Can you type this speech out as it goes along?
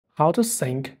How to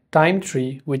sync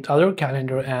Timetree with other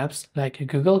calendar apps like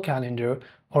Google Calendar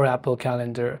or Apple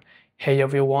Calendar. Hey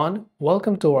everyone,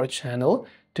 welcome to our channel.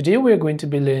 Today we are going to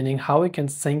be learning how we can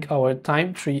sync our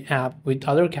Timetree app with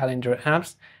other calendar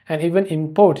apps and even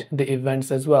import the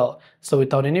events as well. So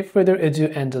without any further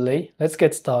ado and delay, let's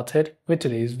get started with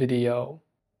today's video.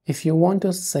 If you want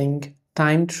to sync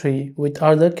Timetree with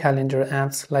other calendar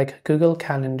apps like Google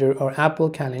Calendar or Apple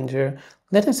Calendar,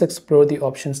 let us explore the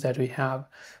options that we have.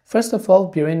 First of all,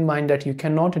 bear in mind that you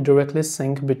cannot directly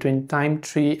sync between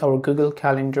Timetree or Google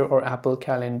Calendar or Apple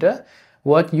Calendar.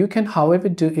 What you can, however,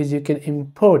 do is you can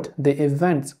import the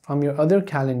events from your other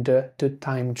calendar to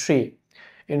Timetree.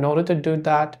 In order to do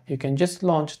that, you can just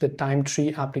launch the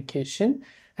Timetree application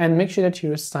and make sure that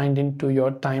you're signed into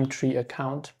your Timetree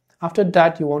account. After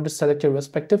that, you want to select your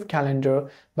respective calendar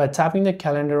by tapping the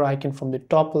calendar icon from the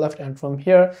top left, and from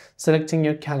here, selecting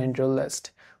your calendar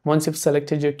list. Once you've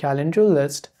selected your calendar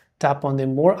list, tap on the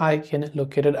More icon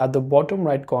located at the bottom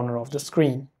right corner of the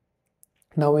screen.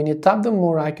 Now, when you tap the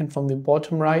More icon from the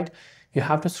bottom right, you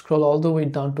have to scroll all the way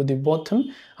down to the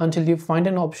bottom until you find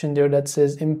an option there that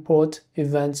says Import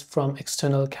Events from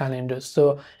External Calendars.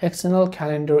 So external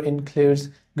calendar includes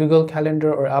Google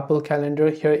Calendar or Apple Calendar.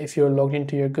 Here, if you're logged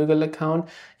into your Google account,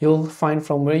 you'll find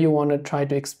from where you want to try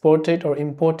to export it or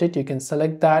import it. You can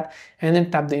select that and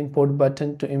then tap the import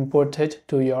button to import it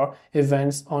to your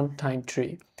events on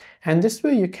Timetree. And this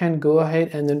way you can go ahead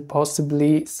and then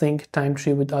possibly sync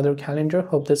Timetree with other calendar.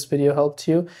 Hope this video helped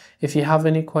you. If you have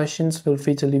any questions, feel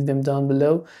free to leave them down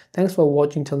below. Thanks for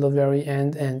watching till the very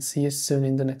end and see you soon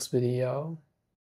in the next video.